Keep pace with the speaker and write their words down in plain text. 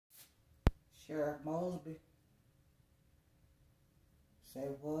Sheriff Mosby. Say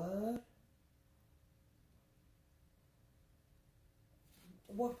what?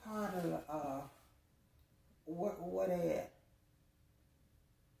 What part of the, what at?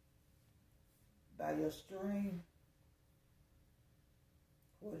 By your stream?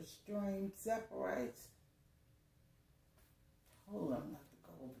 Where the stream separates? Told them not to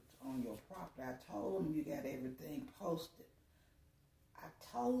go on your property. I told them you got everything posted. I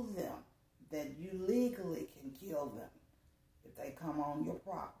told them that you legally can kill them if they come on your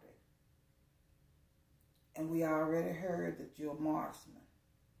property. And we already heard that you're a marksman.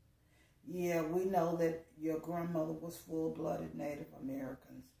 Yeah, we know that your grandmother was full-blooded Native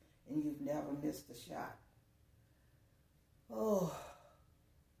Americans and you've never missed a shot. Oh,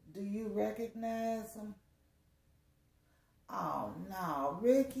 do you recognize them? Oh, no,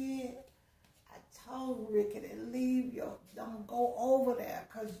 Ricky. I told Ricky to don't go over there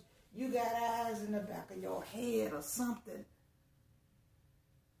because you got eyes in the back of your head or something.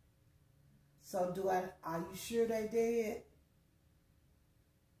 So are you sure they did?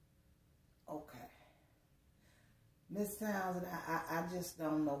 Okay. Miss Townsend, I just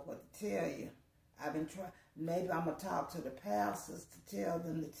don't know what to tell you. I've been trying, maybe I'm going to talk to the pastors to tell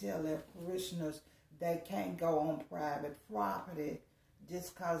them to tell their parishioners they can't go on private property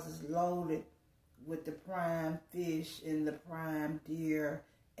just because it's loaded with the prime fish and the prime deer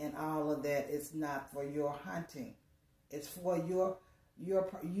and all of that. It's not for your hunting. It's for you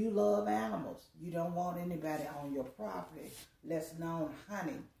love animals. You don't want anybody on your property, less known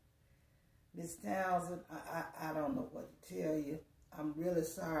hunting. Miss Townsend, I don't know what to tell you. I'm really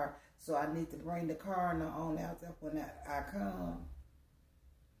sorry. So I need to bring the coroner on out there when I come.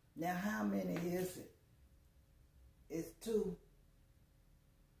 Now, how many is it? It's 2.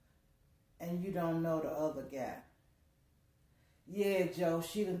 And you don't know the other guy. Yeah, Joe,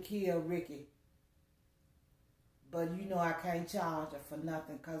 she done killed Ricky. But you know I can't charge her for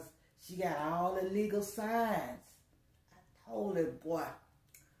nothing because she got all the legal signs. I told it, boy,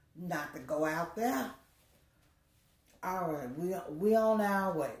 not to go out there. All right, we on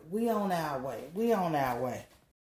our way. We on our way.